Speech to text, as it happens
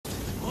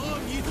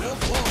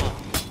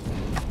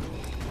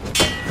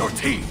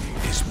team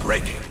is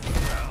breaking.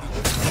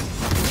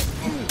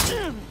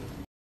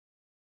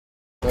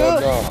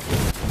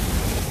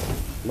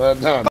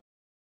 Let down.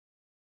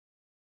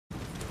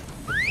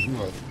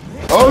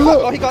 Oh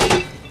look! Oh, he got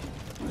it.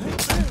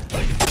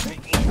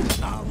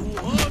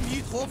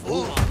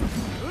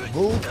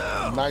 Boo.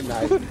 Night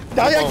night.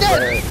 Now you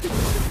again.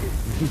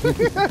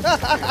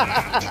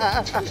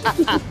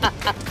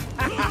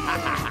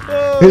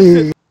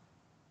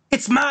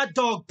 It's Mad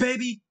Dog,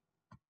 baby.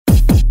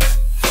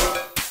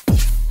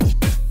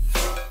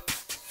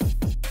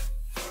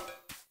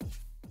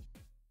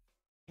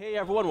 Hey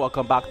everyone,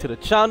 welcome back to the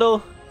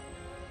channel.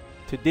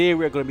 Today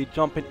we're going to be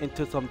jumping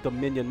into some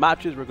Dominion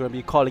matches. We're going to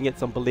be calling it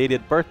some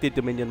belated birthday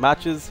Dominion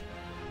matches.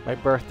 My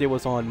birthday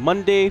was on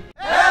Monday.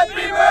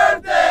 Happy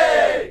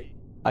birthday!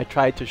 I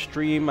tried to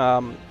stream.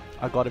 I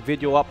got a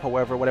video up.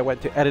 However, when I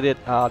went to edit it,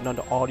 none of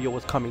the audio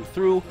was coming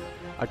through.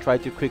 I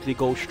tried to quickly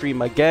go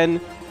stream again.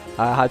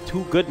 I had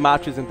two good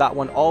matches in that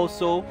one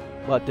also,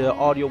 but the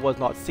audio was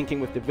not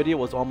syncing with the video.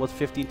 It was almost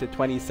 15 to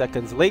 20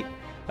 seconds late.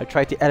 I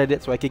tried to edit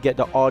it so I could get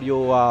the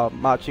audio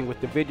matching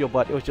with the video,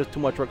 but it was just too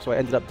much work, so I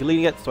ended up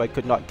deleting it, so I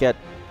could not get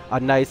a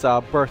nice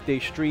birthday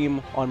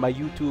stream on my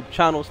YouTube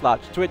channel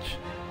 / Twitch.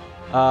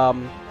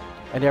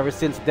 And ever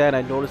since then,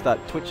 I noticed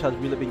that Twitch has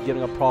really been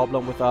giving a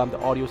problem with the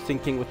audio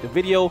syncing with the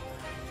video.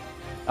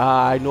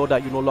 I know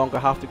that you no longer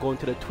have to go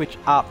into the Twitch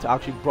app to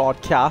actually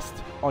broadcast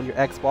on your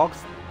Xbox.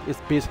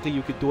 It's basically,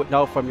 you could do it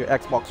now from your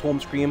Xbox home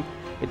screen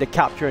in the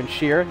capture and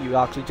share. You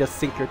actually just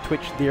sync your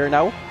Twitch there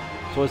now.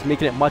 So it's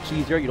making it much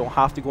easier. You don't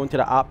have to go into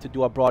the app to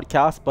do a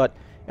broadcast, but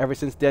ever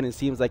since then it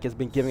seems like it's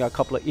been giving a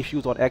couple of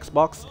issues on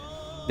Xbox.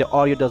 The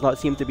audio does not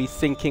seem to be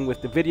syncing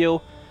with the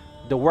video.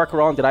 The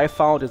workaround that I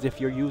found is if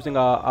you're using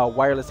a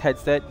wireless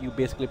headset, you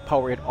basically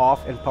power it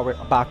off and power it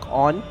back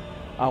on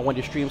when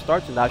the stream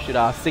starts, and that should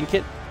sync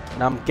it.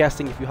 And I'm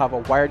guessing if you have a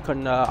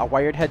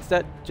wired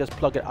headset, just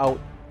plug it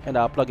out and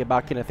plug it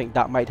back in. I think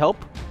that might help.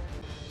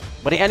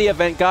 But in any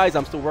event, guys,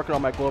 I'm still working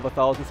on my goal of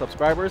 1,000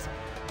 subscribers.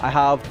 I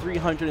have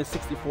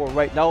 364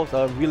 right now,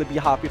 so I'll really be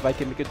happy if I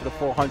can make it to the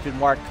 400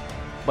 mark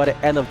by the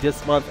end of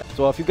this month.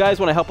 So if you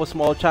guys want to help a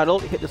small channel,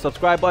 hit the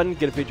subscribe button,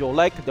 get a video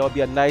like. That would be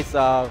a nice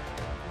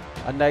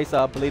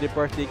belated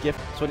birthday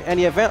gift. So in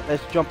any event,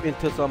 let's jump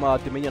into some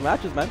Dominion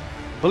matches, man.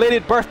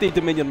 Belated birthday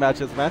Dominion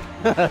matches, man.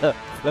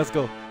 Let's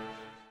go.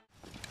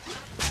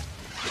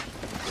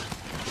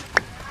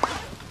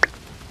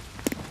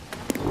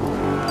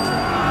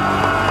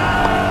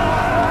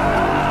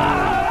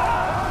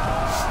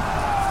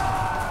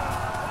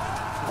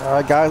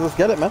 Alright guys, let's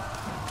get it, man.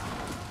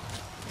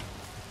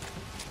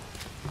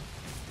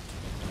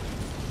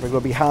 We're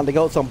going to be handing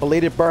out some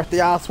belated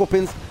birthday ass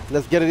whoopings.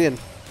 Let's get it in.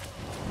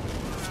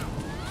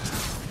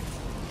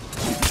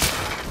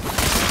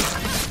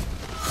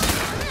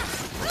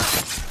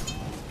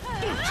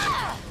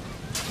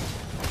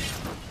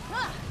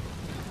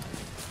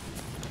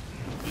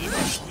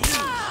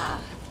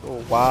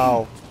 Oh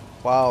wow.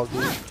 Wow,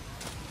 dude.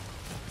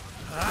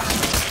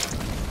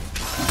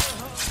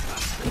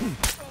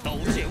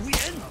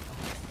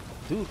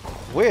 Dude,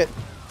 quit.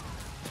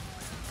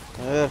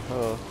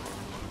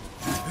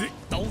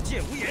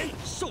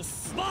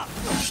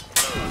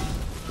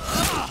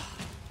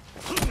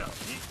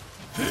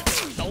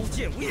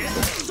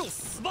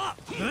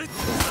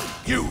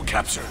 You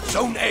captured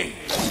Zone A.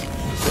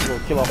 We'll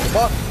kill off the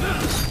bot.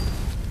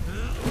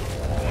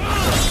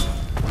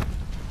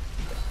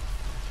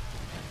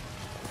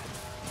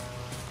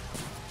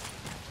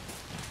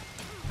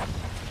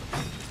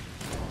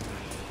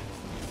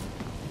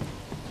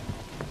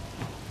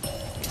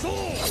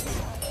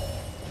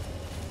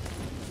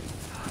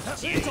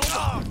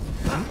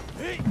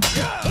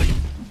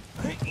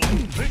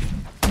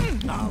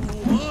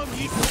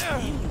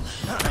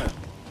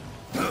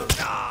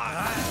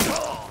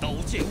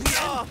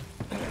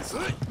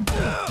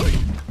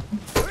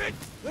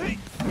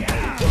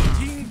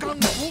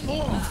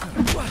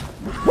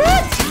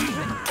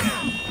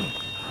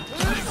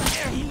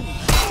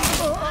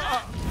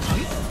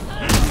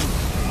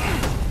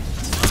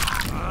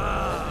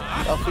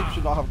 That sleep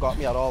should not have got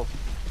me at all.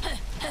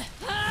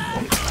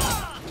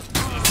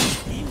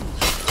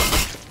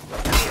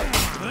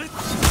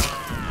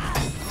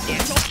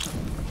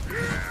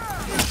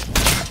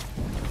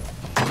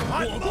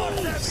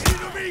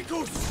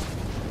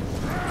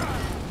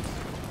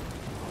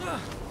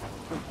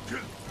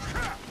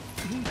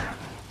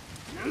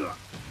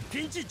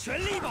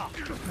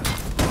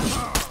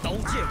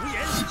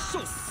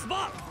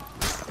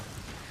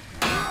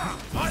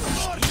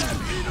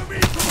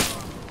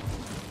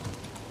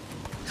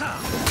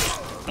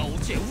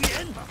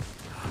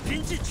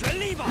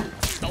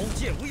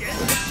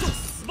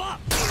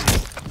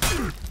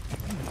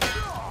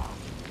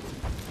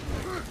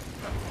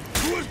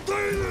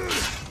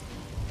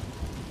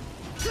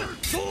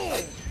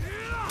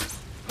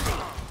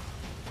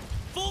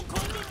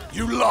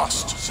 You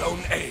lost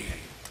Zone A.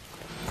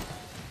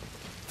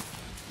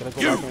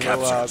 You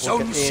captured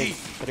Zone C.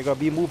 They're gonna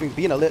be moving,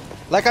 being a lit.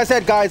 Like I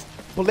said, guys,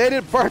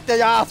 belated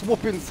birthday ass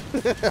whoopings.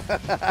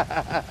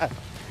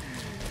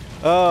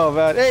 Oh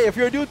man, hey, if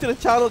you're new to the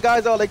channel,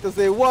 guys, I would like to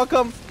say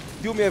welcome.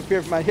 Do me a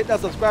favor, man, hit that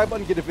subscribe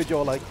button, give the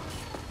video a like.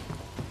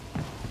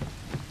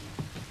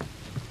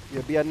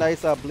 It'd be a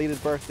nice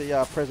belated birthday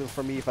present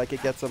for me if I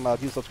could get some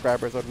new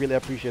subscribers. I'd really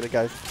appreciate it,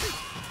 guys.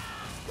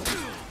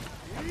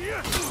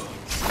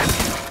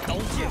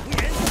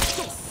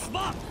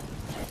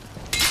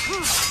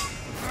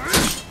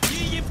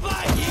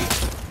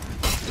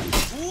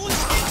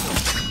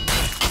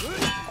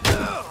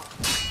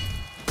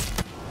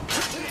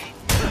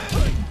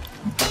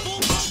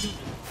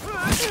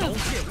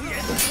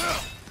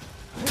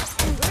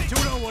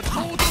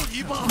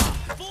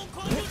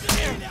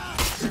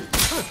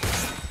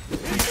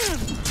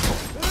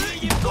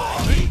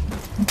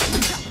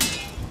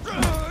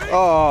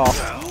 Oh,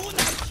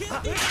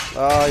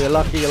 oh, you're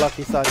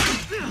lucky, son.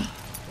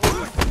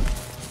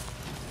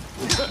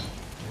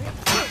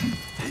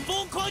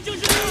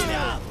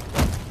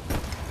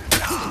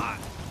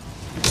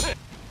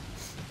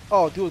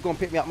 Oh, dude's gonna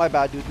pick me up. My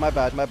bad, dude. My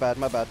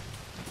bad.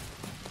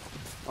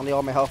 Only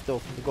all my health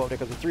though to go up there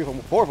because there's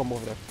 4 of them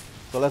over there.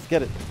 So let's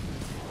get it.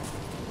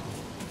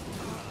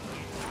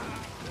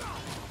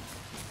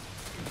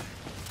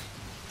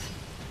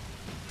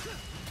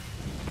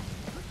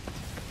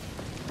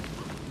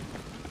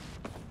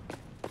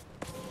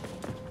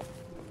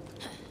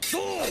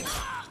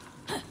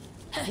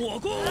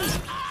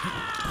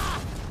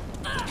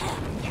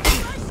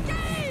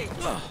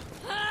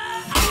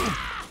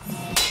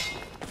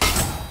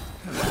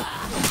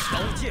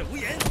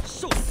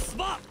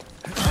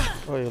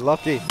 Oh, you're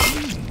lucky.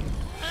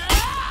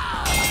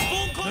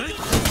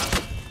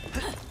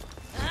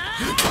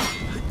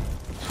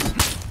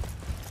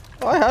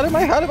 Oh, I had him.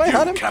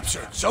 You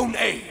captured Zone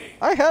A.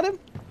 I had him.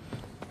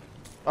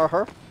 Or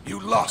her. You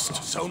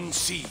lost Zone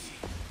C.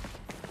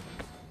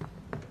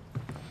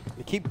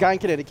 You keep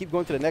ganking it. They keep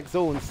going to the next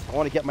zones. I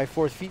want to get my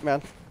 4th feet,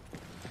 man.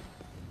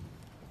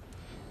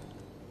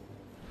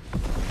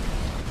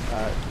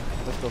 Alright,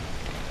 let's go.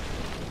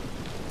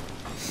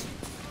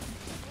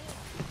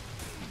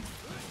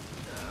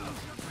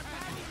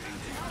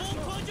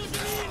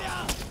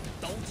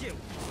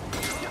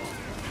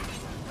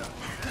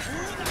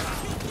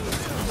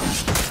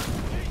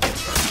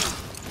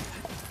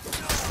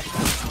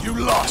 You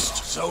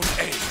lost Zone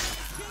A.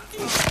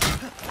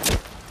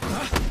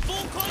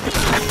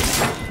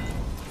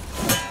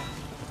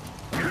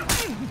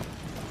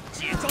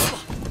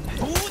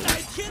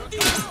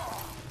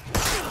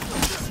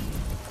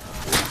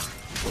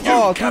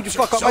 Oh, dude, you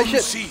fuck up my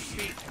shit. C.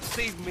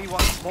 Save me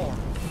once more.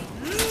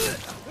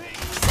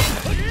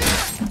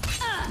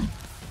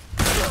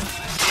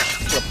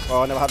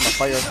 Oh, I never had my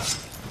fire.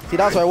 See,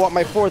 that's why I want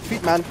my 4th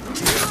feet, man.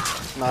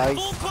 Nice.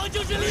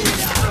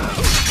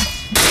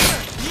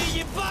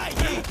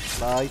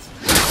 Nice.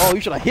 Oh,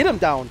 you should have hit him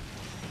down.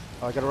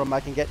 Oh, I gotta run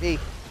back and get A.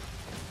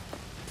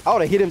 I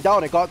would have hit him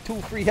down and got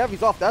 2 free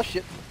heavies off that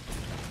shit.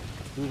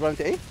 Who's running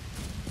to A?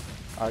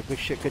 Alright, good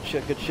shit.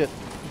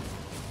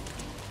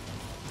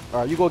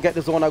 Alright, you go get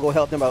the zone, I'll go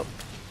help them out.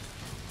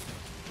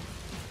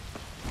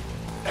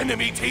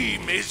 Enemy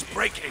team is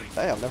breaking.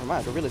 Damn, never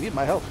mind. I really need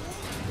my help.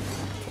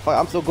 Fuck,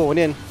 I'm still going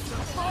in.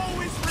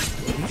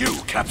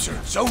 You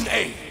captured Zone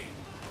A.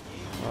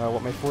 I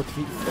want my 4th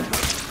feet.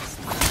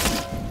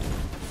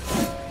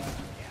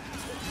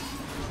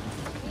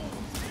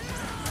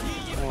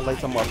 I'm gonna light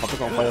some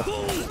motherfuckers on fire.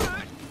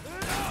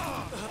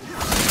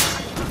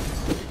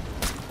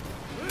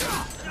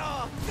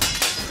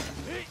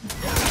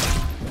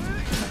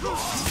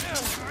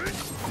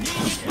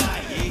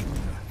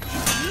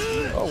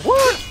 Oh,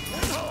 what?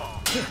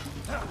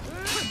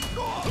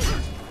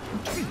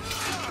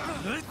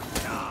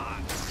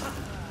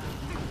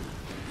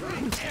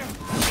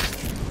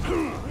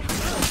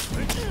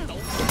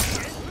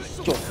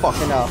 Get your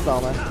fucking ass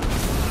down, man.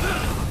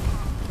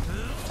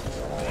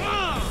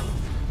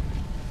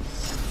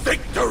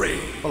 Victory!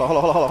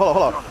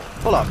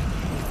 Hold on.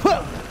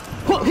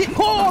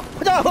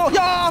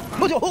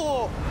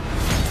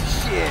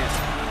 Shit.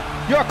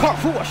 Your kung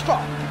fu is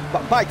strong,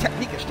 but my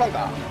technique is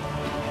stronger.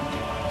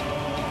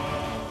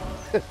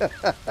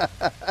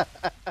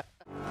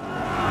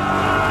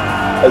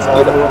 Let's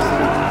get it.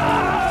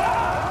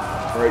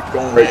 Right,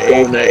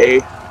 going to A.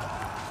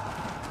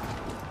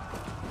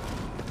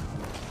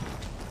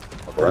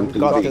 We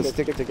got to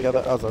stick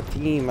together as a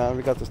team, man.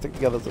 We got to stick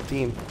together as a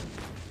team.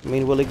 Me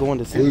and Willie going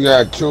to C. We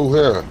got 2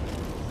 here.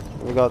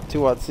 We got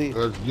 2 at C.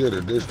 Let's get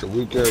it. This the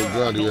weekend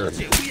gladiator.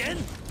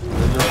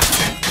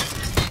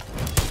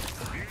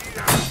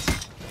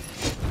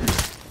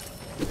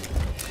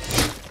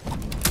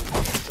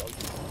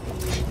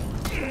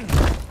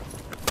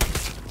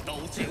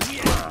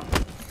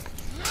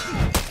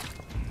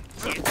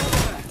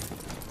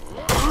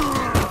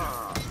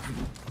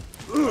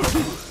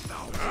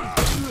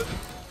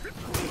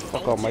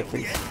 Fuck off my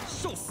face.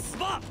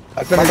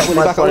 I finished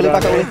my fight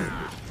on A.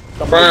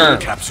 Burn.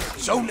 Capture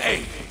Zone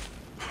A.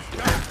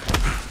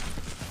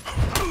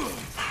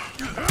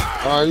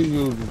 How you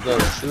using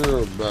that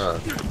shield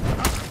back?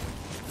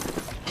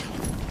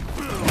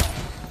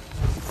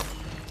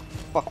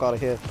 Fuck out of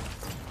here.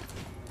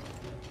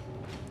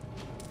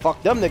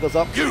 Fuck them niggas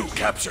up. You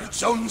captured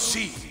Zone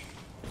C.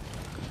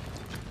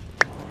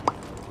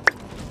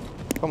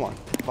 Come on.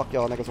 Fuck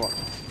y'all niggas want.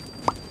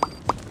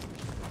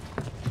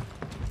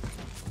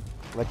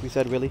 Like we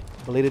said, really.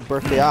 Belated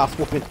birthday ass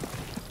whooping.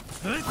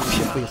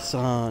 Shit for your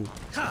son.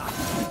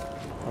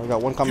 Oh, we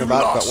got one coming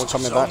back. Got one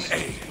coming back.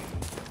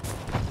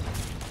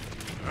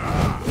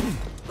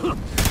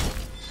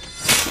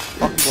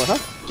 Fuck you going,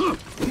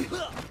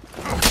 huh?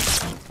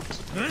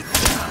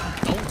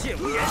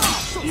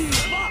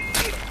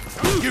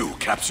 You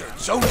captured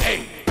Zone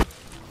A.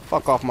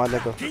 Fuck off, my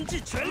nigga.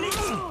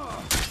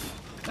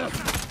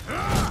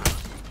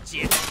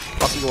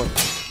 Fuck you going.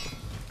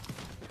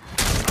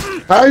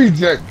 How you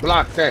just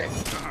block that?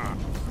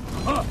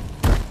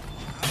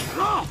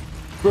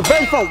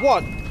 Revenge from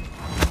what?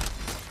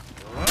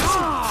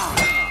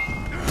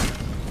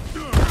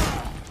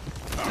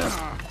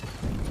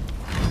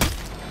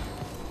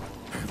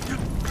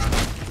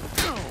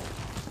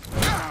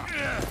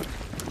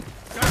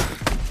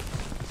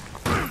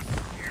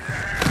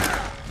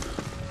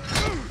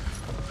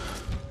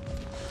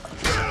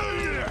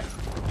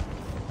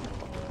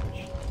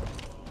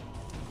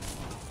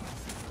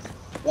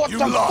 What You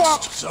the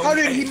lost, fuck? Zone How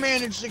did A. he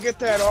manage to get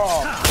that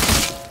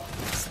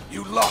off?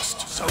 You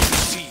lost Zone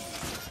C.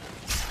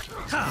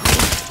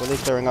 Well, they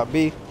clearing up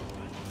B.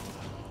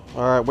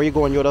 Alright, where you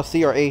going, Yoda?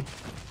 C or A?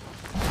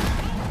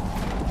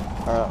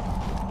 Alright.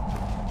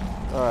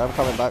 Alright, I'm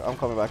coming back. I'm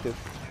coming back, dude.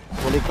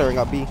 Well, they clearing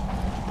up B.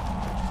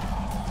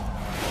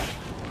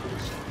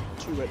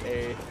 2 at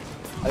A.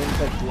 I think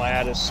that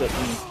Glad is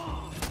sitting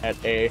at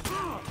A.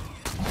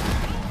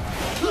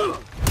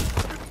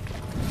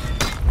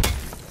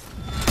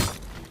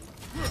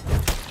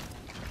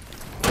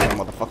 Come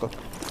on, motherfucker.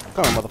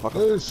 Come on, motherfucker.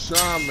 This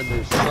shaman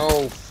is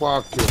so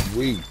fucking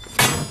weak.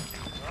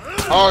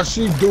 All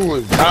she do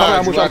is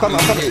dodge I'm after coming.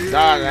 you hit,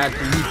 dodge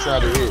after you try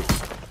to hit.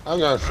 I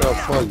got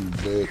something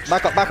for you, bitch.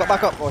 Back up, back up,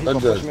 back up. Oh, he's That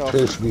gonna push just me off.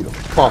 pissed me the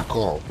fuck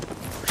off.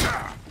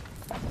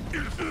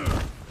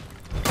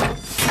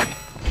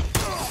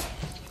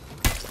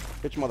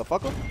 Bitch,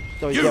 motherfucker.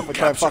 So you You get for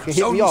trying to captured fucking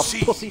hit me Zone off,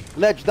 C. pussy.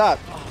 Ledge that.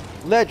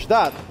 Ledge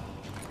that.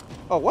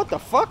 Oh, what the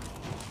fuck?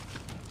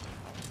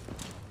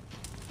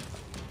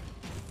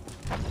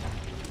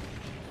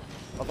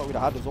 I thought we'd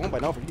have had the zone by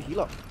now for you to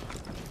heal up.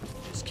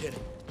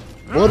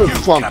 What the You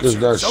fuck is captured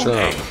that Zone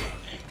sound?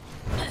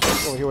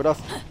 A. Over here with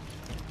us.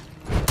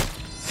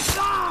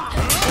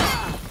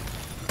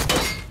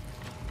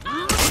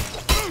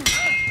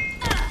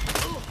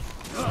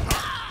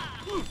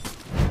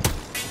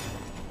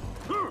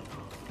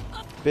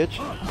 Bitch.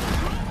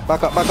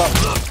 Back up, back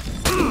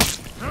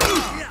up.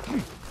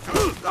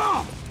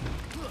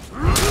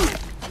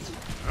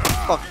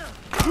 Fuck.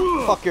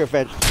 Fuck your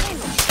revenge.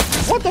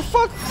 What the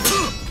fuck?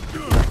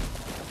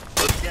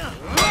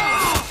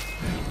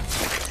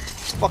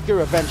 Fuck your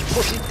revenge,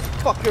 pussy.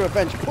 Fuck your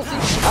revenge, pussy.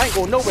 I ain't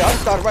going nowhere. I'm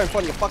standing right in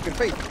front of your fucking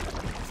face.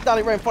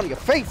 Standing right in front of your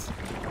face.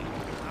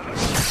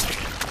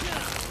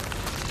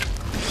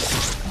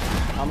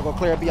 I'm gonna go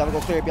clear B. I'm gonna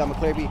go clear B. I'm gonna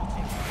clear B.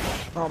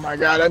 Oh my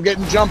god, I'm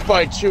getting jumped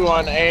by 2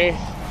 on A.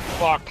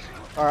 Fuck.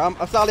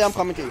 Alright, Sally, I'm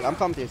coming to you. I'm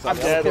coming to you, Sally.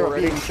 I'm dead clear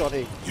already. up B and shot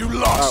A. You Alright,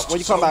 lost when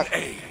you come Zone back,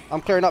 A.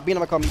 I'm clearing up B and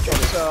I'm gonna come each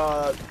It's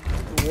other.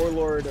 the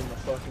Warlord and the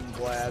fucking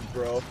Glad,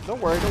 bro. Don't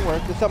worry, don't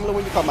worry. Just tell me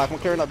when you come back. I'm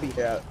clearing up B.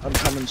 Yeah, I'm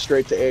coming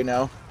straight to A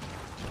now.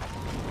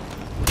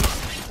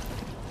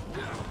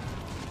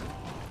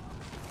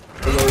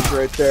 Warlord's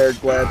right there,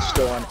 Glad's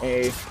still on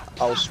A.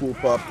 I'll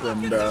swoop up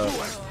and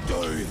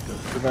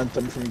prevent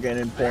them from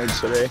gaining points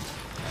today.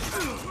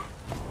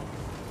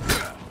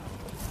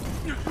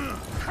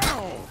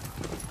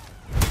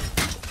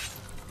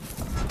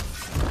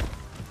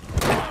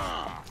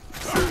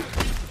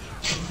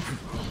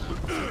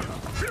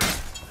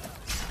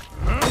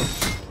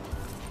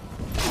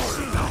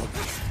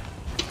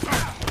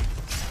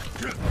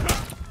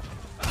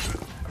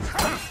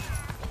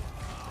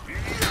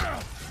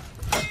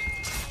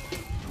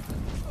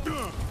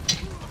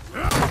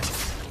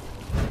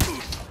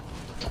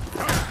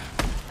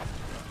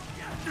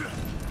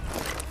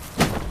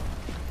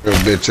 Your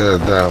bitch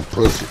ass down,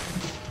 pussy.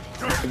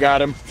 I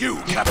got him. You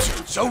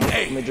captured Zone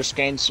Let me A. just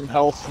gain some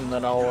health and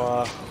then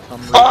I'll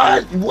come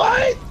right here.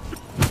 What?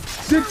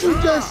 Did you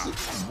just?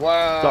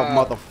 What's up,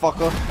 Wow.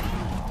 motherfucker?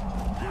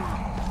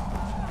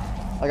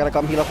 I gotta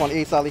come heal up on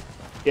A, Sally.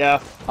 Yeah,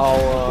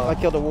 I'll I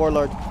killed the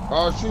warlord.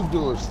 All she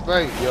do is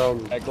faint, yo.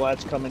 that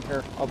Glad's coming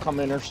here. I'll come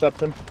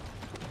intercept him.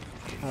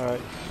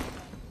 Alright.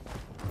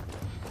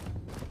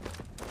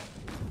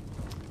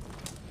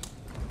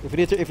 If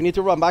you need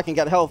to run back and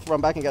get health,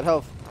 run back and get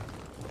health.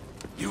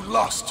 You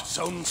lost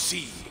Zone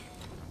C.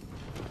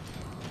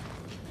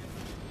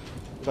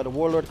 We got the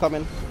warlord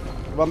coming.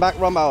 Run back,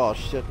 run back. Oh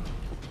shit.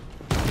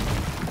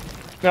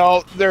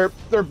 No, they're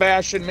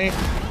bashing me.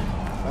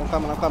 I'm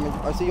coming, I'm coming.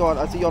 I see you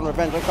on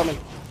revenge, I'm coming.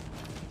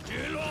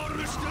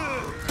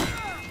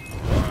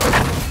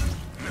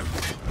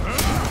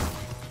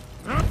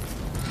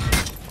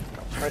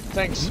 Alright,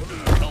 thanks.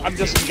 I'm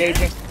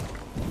disengaging.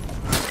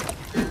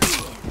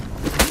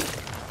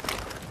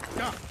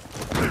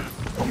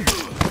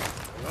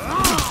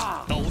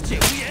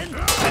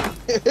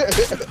 You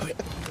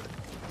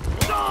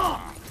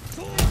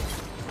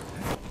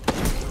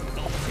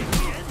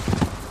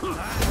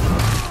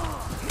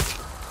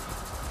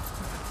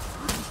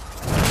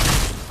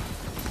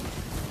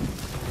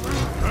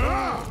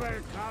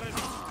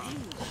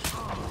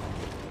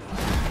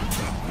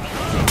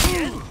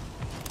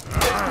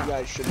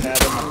guys should have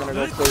it. I'm gonna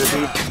go clear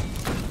deep.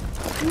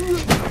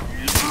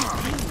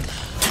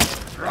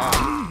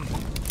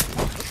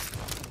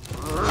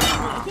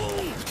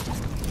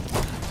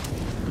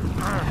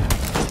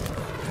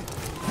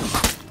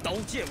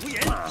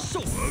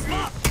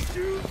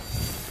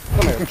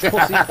 Come here,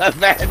 pussy.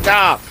 Man,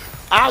 nah.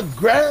 I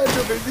grabbed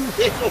him and you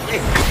hit him.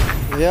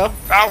 Yeah.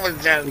 I was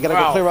just. You gotta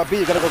go clear up B.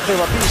 You gotta go clear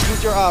up B.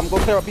 Use your arm. Go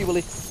clear up B,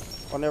 Willie.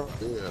 Or never.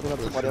 Yeah, You know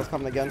somebody else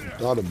coming again.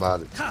 thought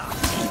about it.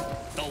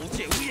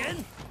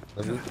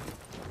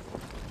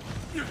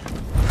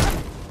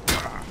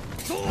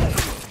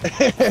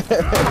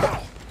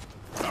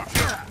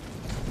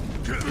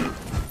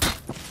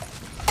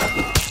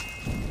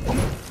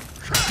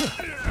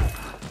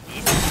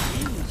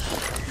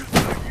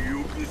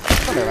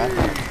 Come here, man.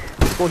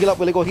 Go heal up,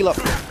 Willie. Go heal up.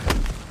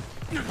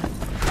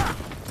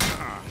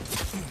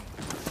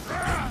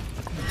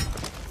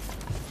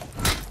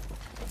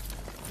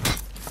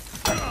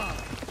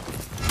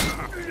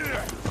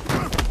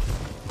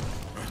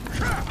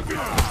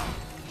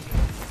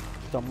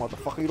 Dumb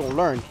motherfucker, you don't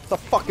learn. Stop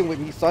fucking with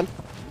me, son.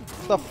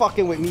 Stop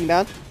fucking with me,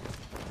 man.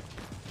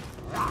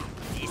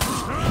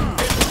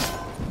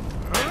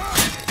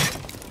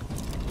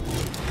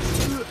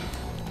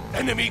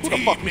 Enemy Who the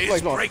fuck team you is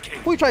swiping on? breaking.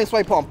 Who you trying to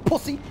swipe on,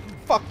 pussy?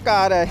 Fuck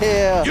out of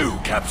here. You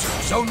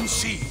captured Zone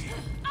C.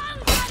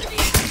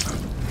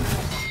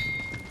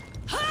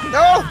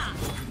 No!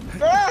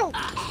 No!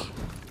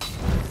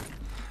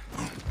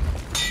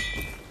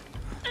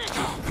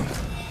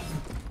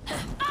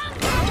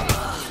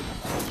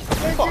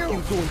 Fuck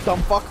you doing,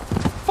 dumb fuck.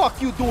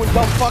 Fuck you doing,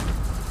 dumb fuck.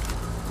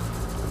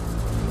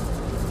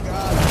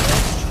 God,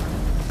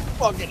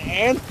 fucking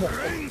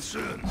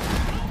anthem.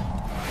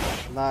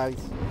 Nice.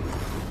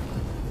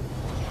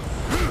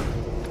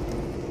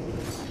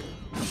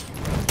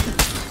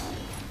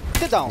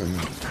 Sit down.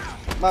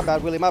 My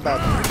bad, Willie, my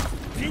bad.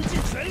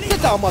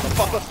 Sit down,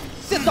 motherfucker.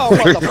 Sit down,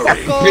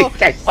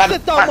 motherfucker.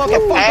 Sit down,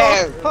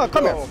 motherfucker. Huh,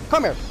 come here,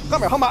 come here,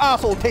 come here. How my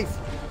asshole taste?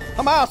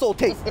 How my asshole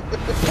taste?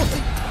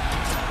 Pussy.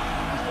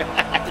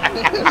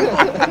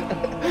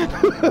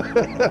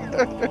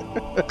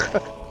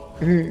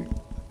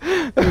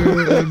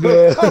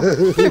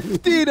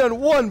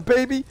 15-1,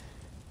 baby.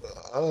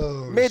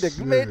 Oh, Made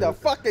the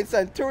fucking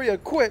Centurion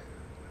quit.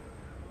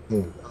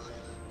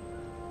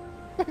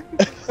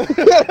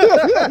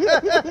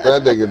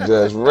 That nigga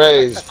just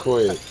rage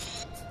quit.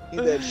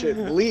 Need that shit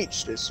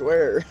bleached, I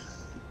swear.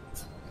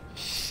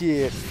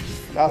 Shit.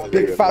 That's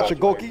big fat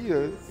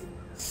Shagoki.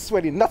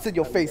 Sweaty nuts in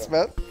your face,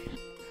 man.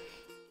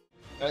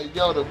 Hey,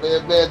 Yoda,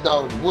 man,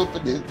 dog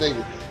whooping this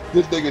nigga.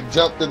 This nigga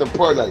jumped in the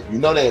port like, you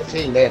know that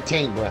team,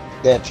 bro.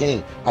 That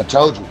team. I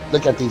told you.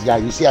 Look at these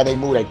guys. You see how they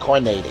move? They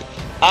coordinated.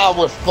 I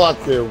was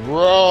fucking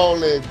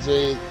rolling,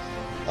 G.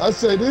 I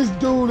said, this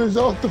dude is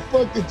off the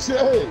fucking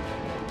chain.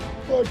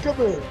 Boy, come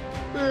here.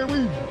 Man,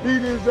 we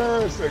beat his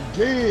ass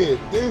again.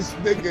 This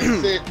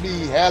nigga sent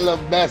me hella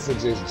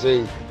messages,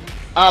 G.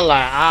 I'm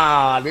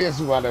like, this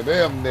one of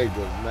them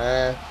niggas,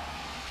 man.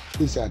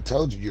 He said, I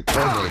told you, you're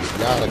coordinated.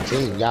 Y'all a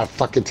team. Y'all a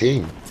fucking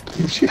team.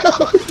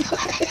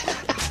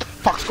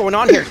 Fuck's going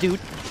on here, dude?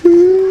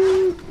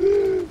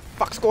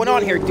 Fuck's going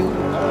on here, dude? Fucking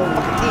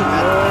team,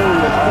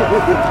 man.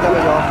 Together,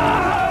 y'all.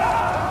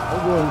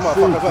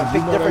 Motherfuckers got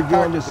big different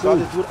characters. Got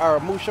this dude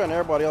Aramusha and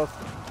everybody else.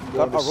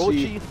 Got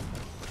Orochi.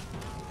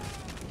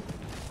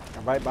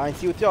 I'm right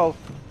behind you with y'all.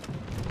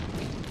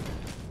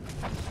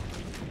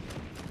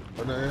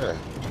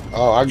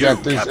 Oh, I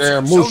got this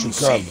Aramusha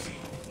coming.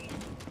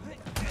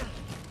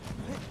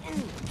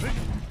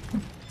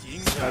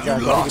 I got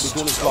to be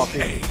doing this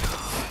blocking.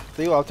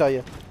 See what I'll tell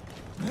you.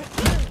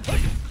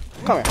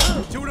 Come here.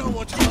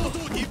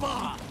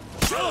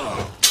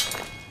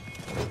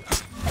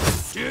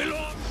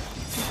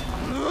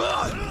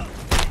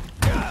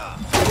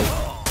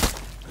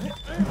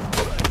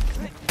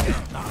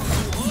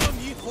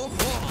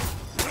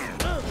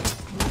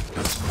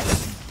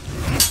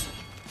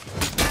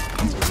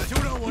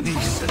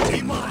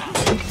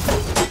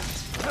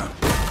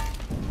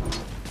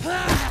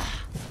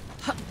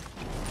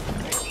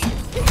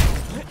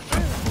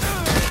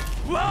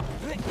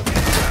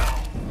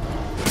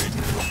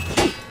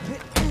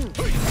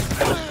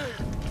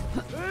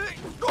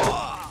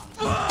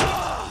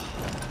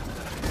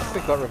 We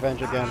got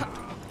revenge again.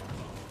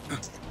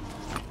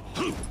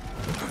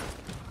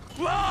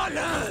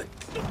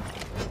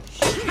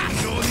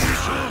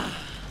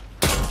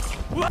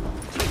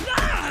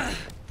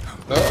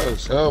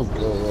 That's health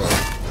go up.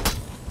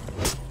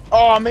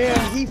 Oh man,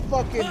 he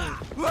fucking.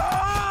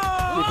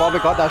 He probably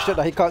got that shit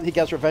that he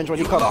gets revenge when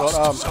he comes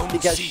out. He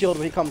gets shield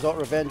when he comes out.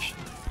 Revenge.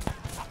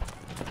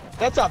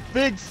 That's a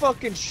big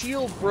fucking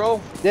shield,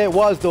 bro. Yeah, it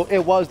was though.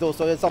 It was though.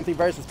 So there's something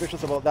very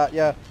suspicious about that.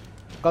 Yeah.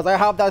 Cause I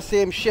have that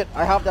same shit.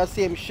 I have that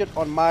same shit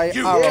on my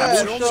You arrow.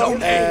 captured it only Zone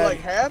gives A. you like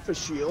half a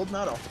shield,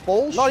 not a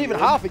full shield. Not even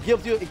half. It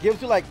gives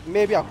you like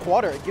maybe a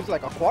quarter. It gives you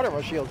like a quarter of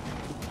a shield.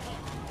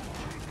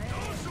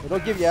 It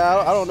don't give you.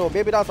 I don't know.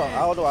 Maybe that's. I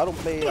don't know. I don't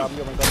play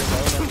Yoda Sally.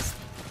 I don't know.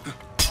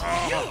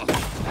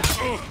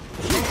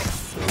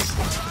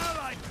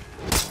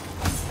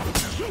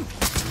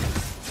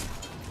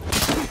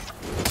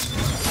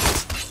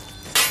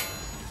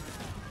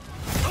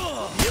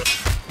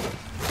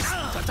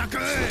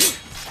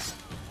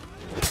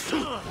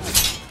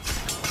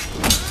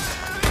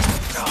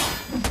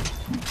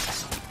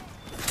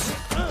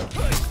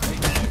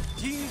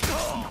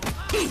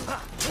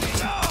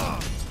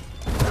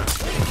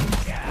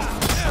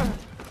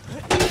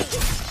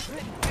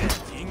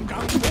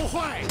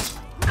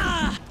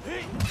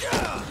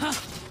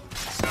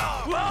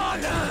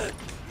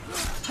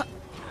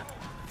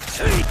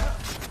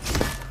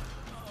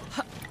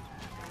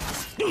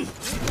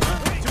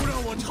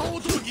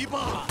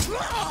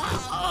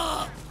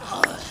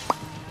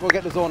 Go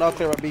get the zone. I'll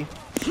clear up B.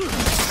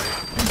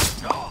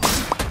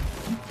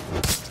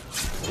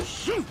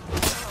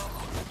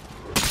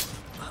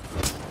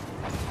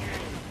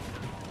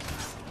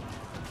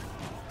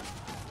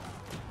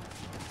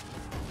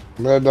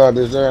 Mad Dog,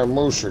 this damn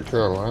Musha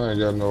color. I ain't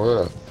got no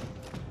help.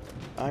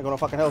 I ain't gonna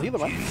fucking help either,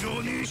 man.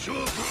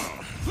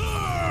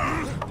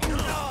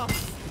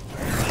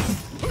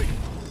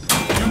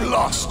 You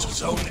lost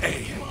Zone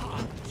A.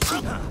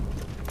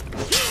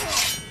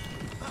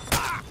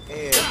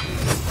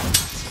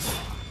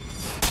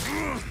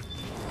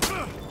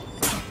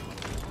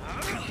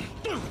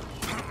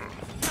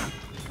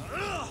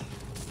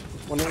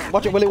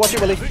 Watch it, Willie. Watch it,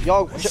 Willie.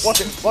 Y'all, watch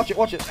it. Watch it.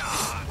 Watch it.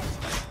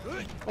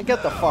 And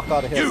get the fuck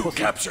out of here, You pussy.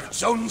 captured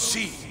Zone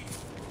C.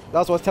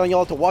 That's what I was telling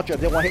y'all to watch it. I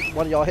didn't want to hit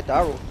one of y'all hit the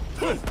arrow.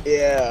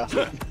 Yeah.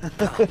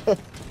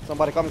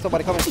 Somebody coming.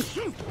 Somebody coming.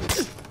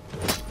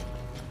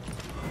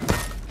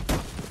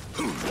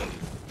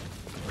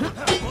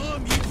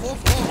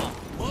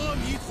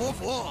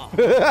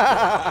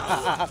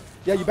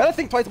 Yeah, you better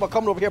think twice about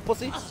coming over here,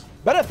 pussy.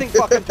 Better think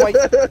fucking twice.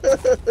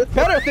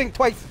 Better think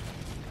twice.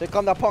 Here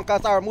come that punk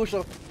ass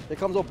Aramusha. Here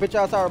comes old bitch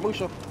ass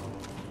Aramusha.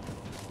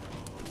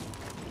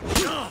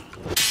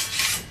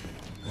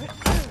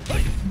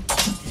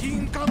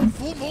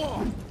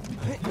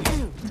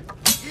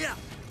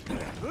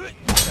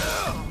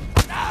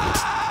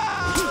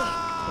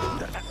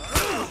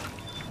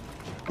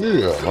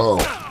 Yeah,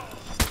 oh.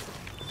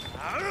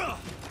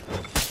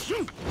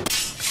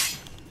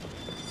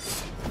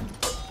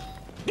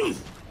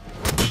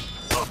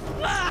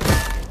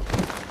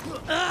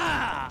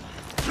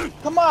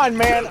 Come on,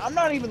 man. I'm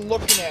not even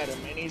looking at him,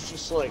 and he's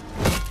just like.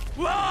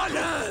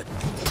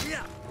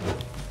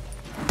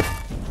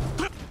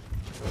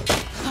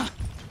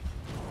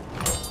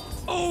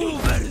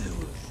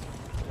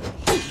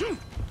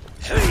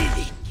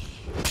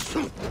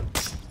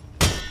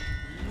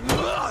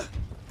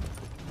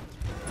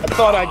 I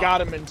thought I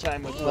got him in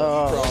time with the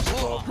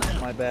crossbow.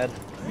 My bad.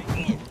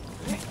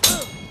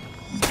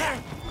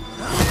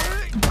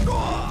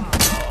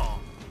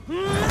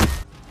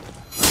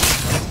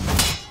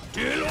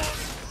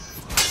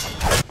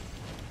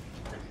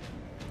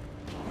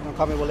 I'm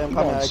coming, Willie. I'm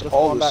coming. I Wants just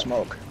all fall the back.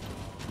 smoke.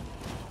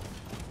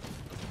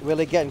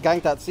 Willie getting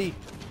ganked at C.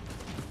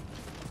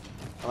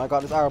 And I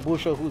got this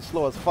Arabusha who's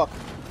slow as fuck.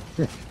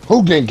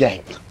 Who getting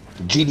ganked?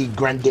 GD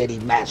Granddaddy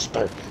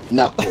Master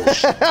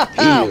Knuckles.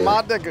 Yeah.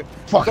 My nigga.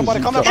 Fuck Somebody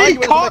is come he behind He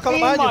you. Somebody caught come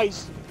me in behind my you.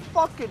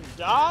 fucking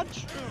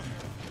dodge.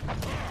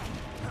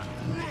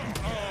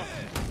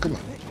 Come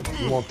on.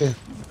 You want that?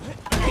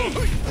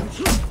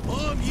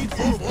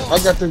 I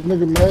got this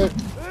nigga mad.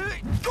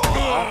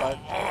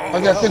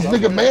 I got this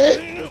nigga mad.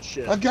 Good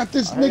shit. I got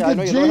this I know nigga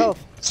you're low G.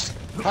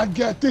 health. I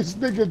got this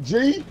nigga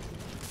G.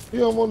 You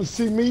don't want to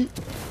see me?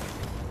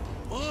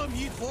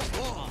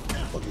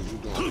 What is you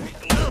doing?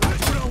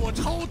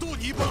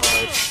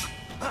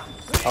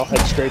 I'll head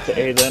straight to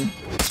A then.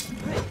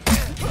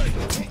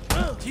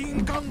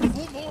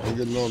 Ain't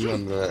getting on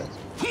none of that.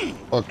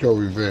 Fuck your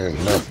revenge,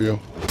 nephew.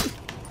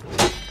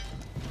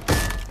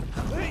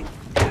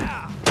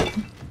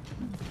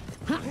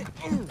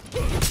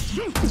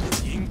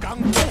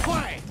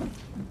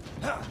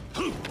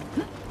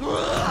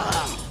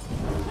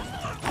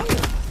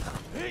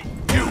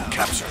 You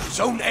captured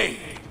Zone A.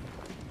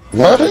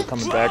 What?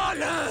 Coming back.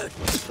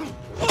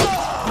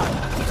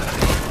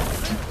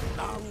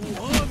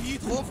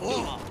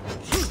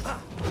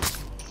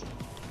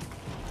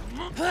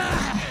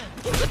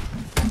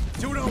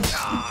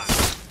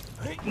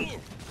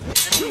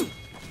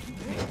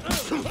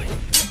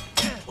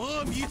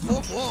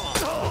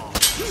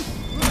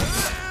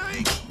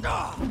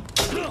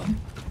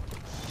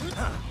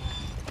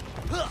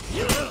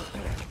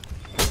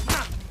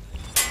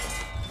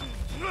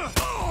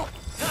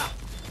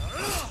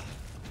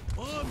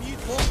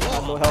 I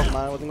have no health,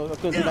 man. I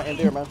couldn't do nothing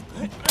there, man.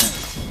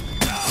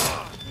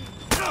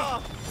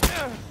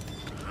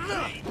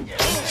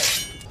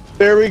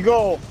 There we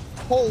go.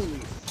 Holy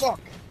fuck.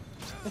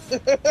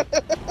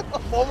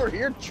 I'm over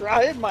here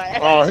trying my ass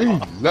Oh, off.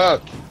 he's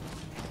lucky.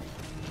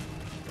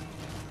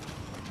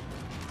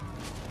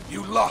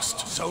 You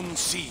lost Zone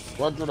C.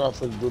 What did I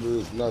finna do to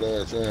this nut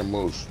ass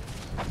animals?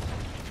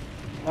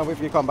 I'll wait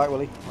for you to come back,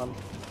 Willie.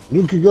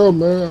 You can go,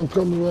 man. I'm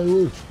coming right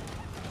with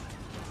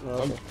you.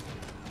 Okay.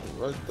 I'm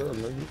right there,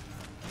 nigga.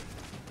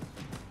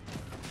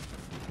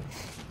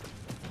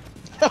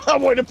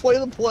 I'm going to play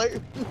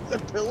the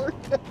pillar.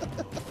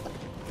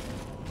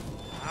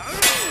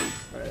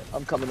 Alright,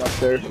 I'm coming up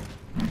there.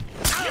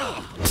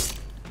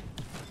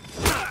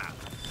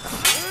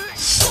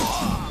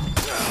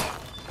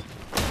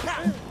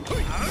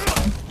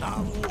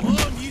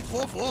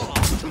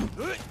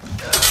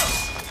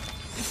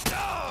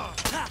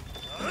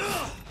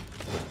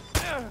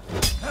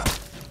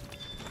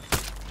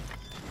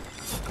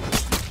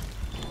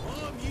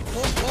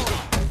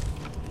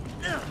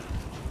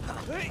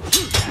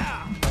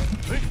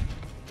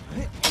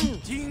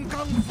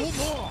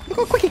 Look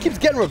how quick he keeps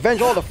getting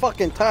revenge all the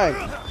fucking time.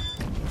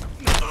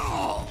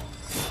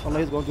 Oh no,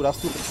 he's gonna do that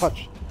stupid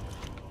punch.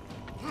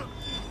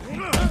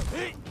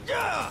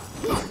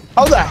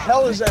 How the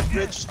hell is that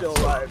bitch still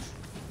alive?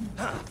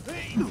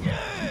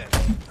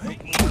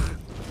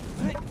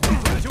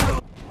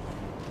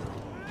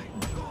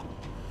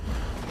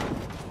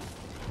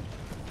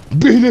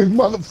 Beat his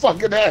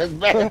motherfucking ass,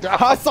 man.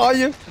 I saw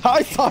you.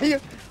 I saw you.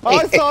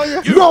 I saw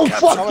you. No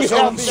fucking Zone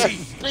hell,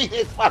 C. beat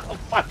his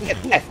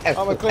motherfucking ass. I'm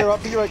gonna clear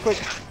up. Be right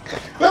quick.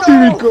 Let me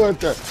record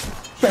that.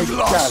 Fake You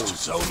lost challenge.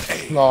 Zone A.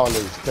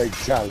 Flawless fake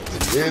challenge.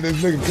 Yeah, this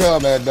nigga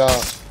come at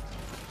dog.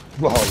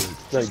 Flawless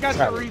fake Just got to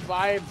challenge.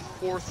 revive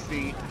 4th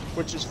feet,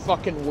 which is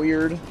fucking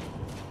weird.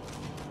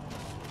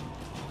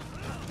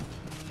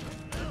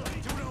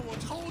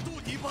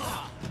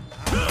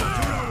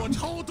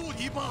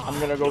 I'm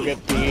gonna go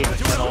get B and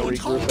I'll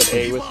regroup at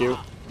A with you.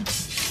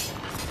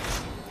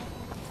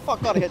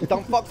 Fuck out of here,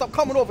 dumb fuck. Stop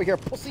coming over here,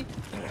 pussy.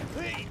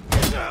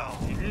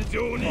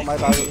 Oh my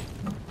bad. Willie.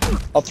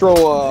 I'll throw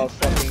a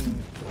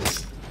fucking.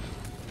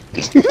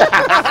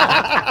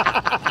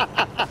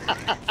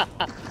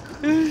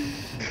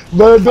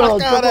 Man, dog,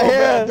 come outta on, here.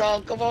 man,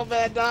 dog. Come on,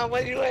 man, dog.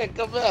 Where you at?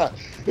 Come here.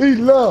 He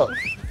love.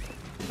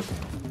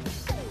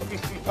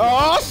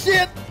 Oh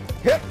shit!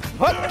 Hip,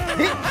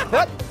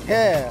 hut,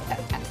 yeah.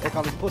 Here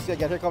comes this pussy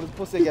again. Here comes this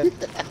pussy again.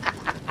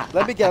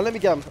 Let me get him. Let me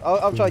get him.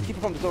 I'll try to keep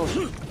him from the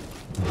zone.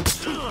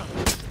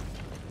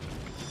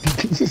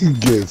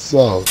 Get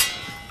so.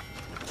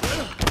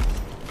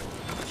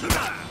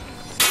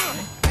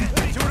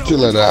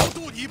 Chill it out.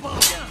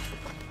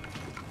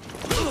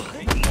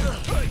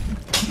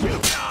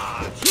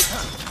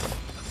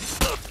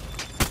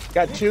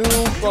 Got 2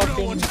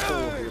 fucking.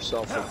 Pull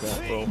yourself with that,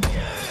 bro.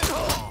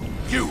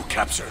 You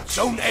captured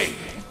Zone A.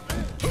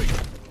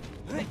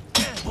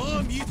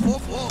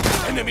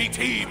 Enemy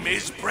team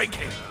is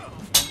breaking.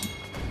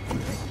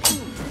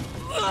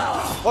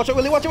 Watch it,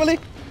 Willie. Watch it, Willie.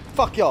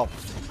 Fuck y'all.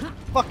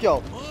 Fuck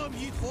y'all.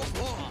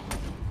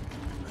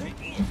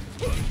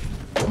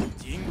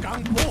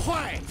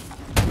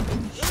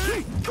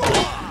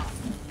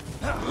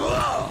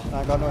 I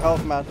ain't got no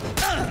health, man.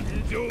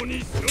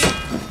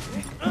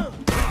 Damn,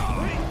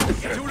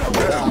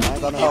 I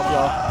ain't got no health,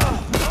 y'all.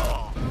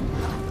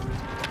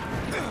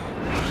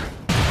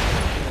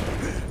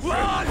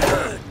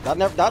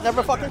 That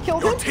never fucking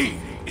killed Your him? team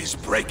is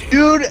breaking.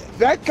 Dude,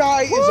 that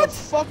guy is a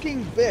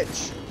fucking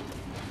bitch.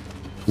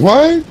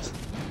 What?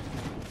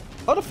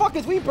 How the fuck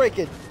is we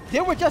breaking?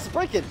 They were just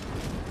breaking.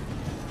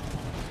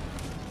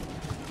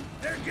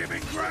 They're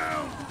giving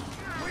ground.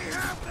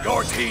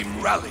 Your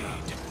team rallied.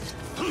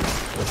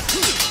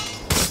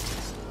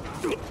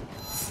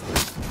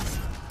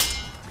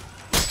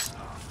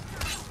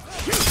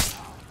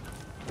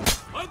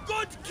 I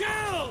got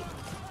killed.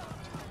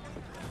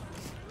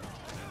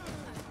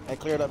 I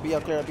cleared up B, I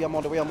cleared up B. I'm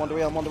on the way, I'm on the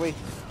way, I'm on the way.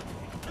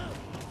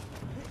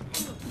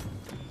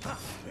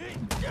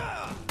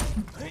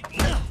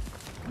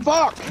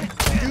 Fuck!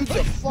 Dude's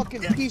a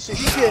fucking piece of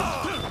shit.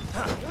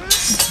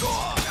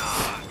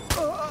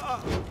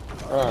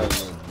 Alright,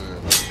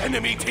 man.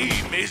 Enemy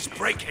team is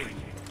breaking.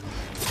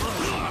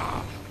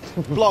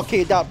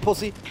 Blockade that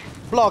pussy.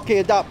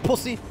 Blockade that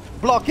pussy.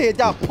 Blockade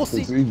that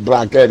pussy. He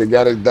blockaded,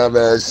 got his dumb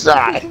ass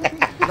shot.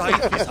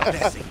 Life is a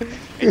blessing.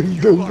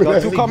 You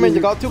got 2 coming,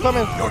 you got 2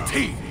 coming. Your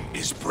team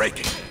is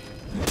breaking.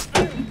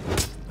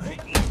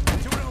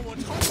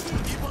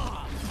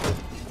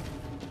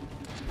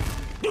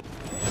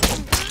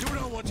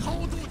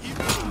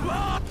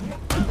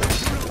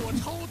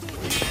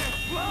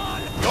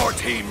 Your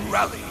team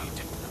rallied.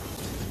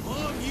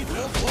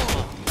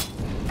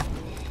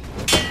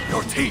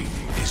 Your team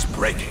is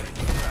breaking.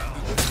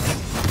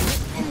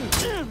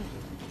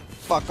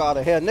 Fuck out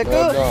of here, Man,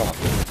 nigga. dog.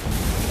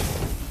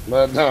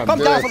 Man, dog. Come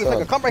down for dead this nigga.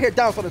 son. Come right here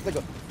down for this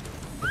nigga.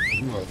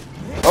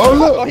 Oh, Oh,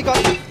 look. he got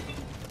it.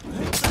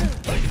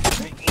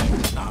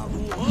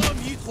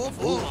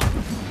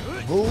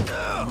 Who?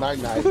 Night,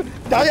 night.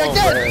 Die Come on,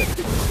 again. man.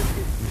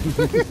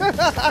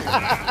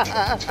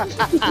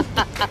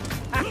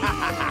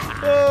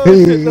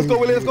 Oh, shit. Let's go,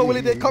 Willie. Let's go,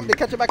 Willie. They come. They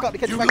catch it back up. They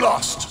catch it You back up.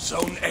 lost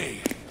Zone A.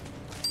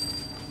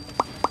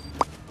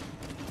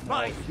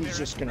 He's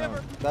just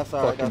gonna. That's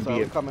alright. That's Fucking alright. be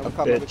We're coming. a We're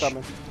coming. We're bitch.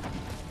 coming.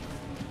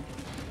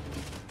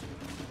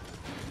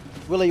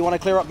 Willie, you want to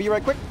clear up B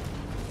right quick?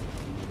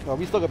 No,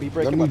 we still gonna be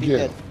breaking, but be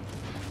dead.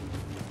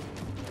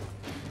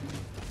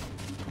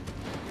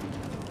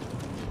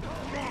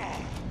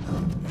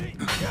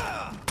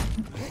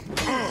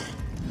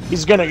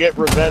 He's gonna get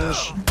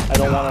revenge. I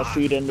don't want to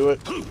feed into it.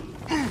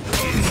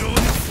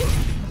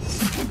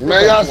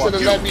 Man, y'all should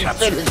have let me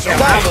finish.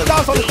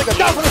 Dance on this nigga,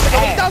 dance on this nigga,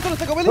 Willie, dance on this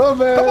nigga, Willie. Oh,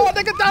 man. Come on,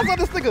 nigga, dance on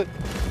this nigga.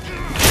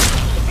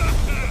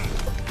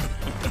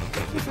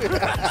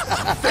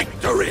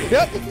 Victory!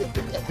 Yep.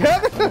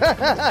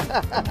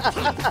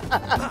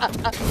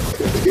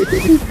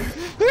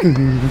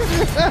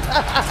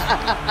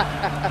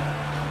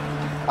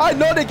 I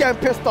know they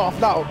getting pissed off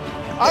now.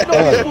 I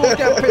know these fools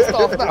getting pissed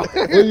off now.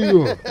 Where you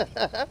going?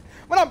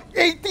 When I'm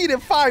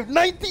 18-5,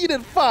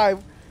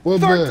 19-5,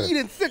 What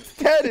 13-6,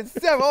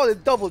 10-7, all the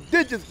double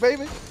digits,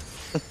 baby.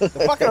 The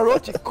fucking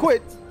Orochi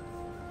quit.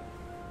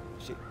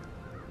 Shit.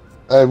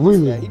 Hey, we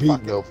Yeah, was he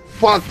beating the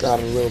fuck out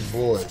of little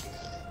boy.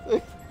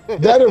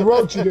 That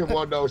Orochi didn't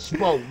want no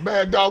smoke.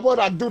 Man, dog, what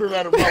I do to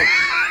that Orochi?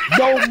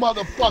 No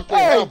motherfucking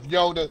help,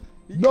 Yoda.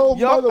 No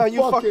Yup, and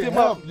you fucked motherfucking him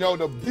help, up.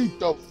 Yoda. Beat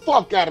the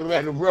fuck out of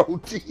that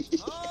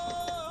Orochi.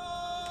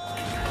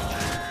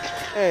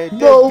 Hey,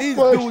 No these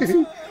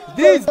fucking-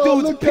 dudes No,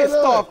 look at pissed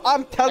that. off.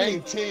 I'm telling you.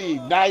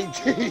 18,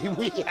 19,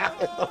 we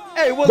out.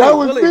 Hey, Willie, That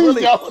was Willie, me,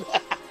 Willie,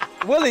 Yoda.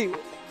 Willie.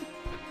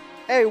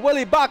 Hey,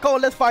 Willie, back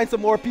on. Let's find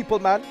some more people,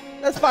 man.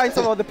 Let's find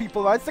some other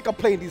people, man. Sick of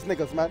playing these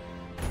niggas, man.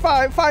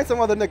 Find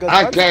some other niggas.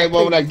 I man. came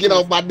over there, get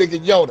on my nigga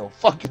Yoda.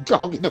 Fuck you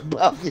talking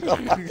about, you know.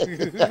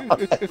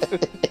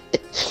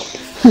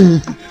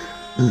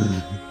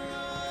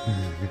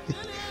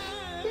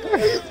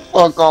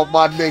 Fuck off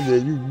my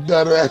nigga, you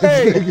nut ass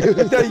Hey, nigga.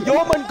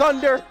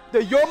 the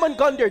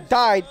Jormungandr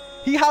died.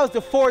 He has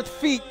the 4th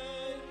feet.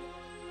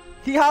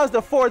 He has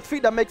the 4th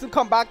feet that makes him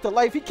come back to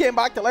life. He came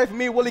back to life and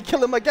me and Willie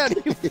kill him again.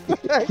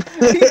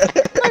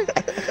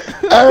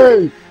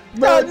 Hey,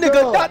 that man,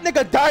 dog.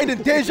 nigga died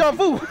in deja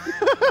vu.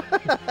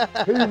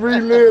 He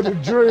relived the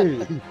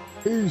dream.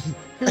 He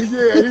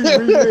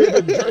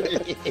relived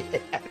the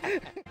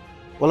dream.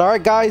 Well,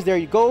 alright guys, there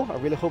you go. I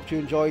really hope you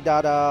enjoyed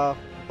that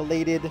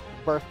belated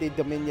birthday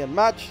Dominion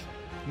match.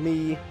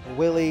 Me,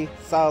 Willie,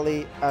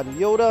 Sally, and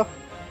Yoda.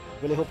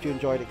 Really hope you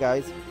enjoyed it,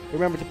 guys.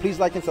 Remember to please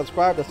like and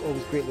subscribe. That's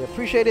always greatly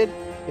appreciated.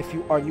 If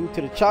you are new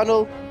to the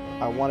channel,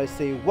 I want to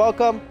say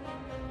welcome.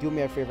 Do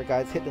me a favor,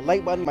 guys. Hit the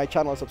like button, my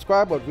channel, and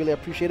subscribe. I'd really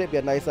appreciate it. Be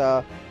a nice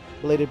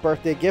belated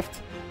birthday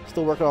gift.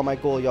 Still working on my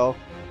goal, y'all.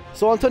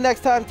 So until next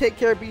time, take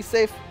care, be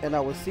safe, and I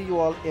will see you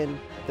all in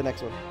the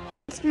next one.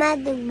 It's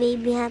Mother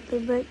Baby,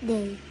 happy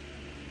birthday.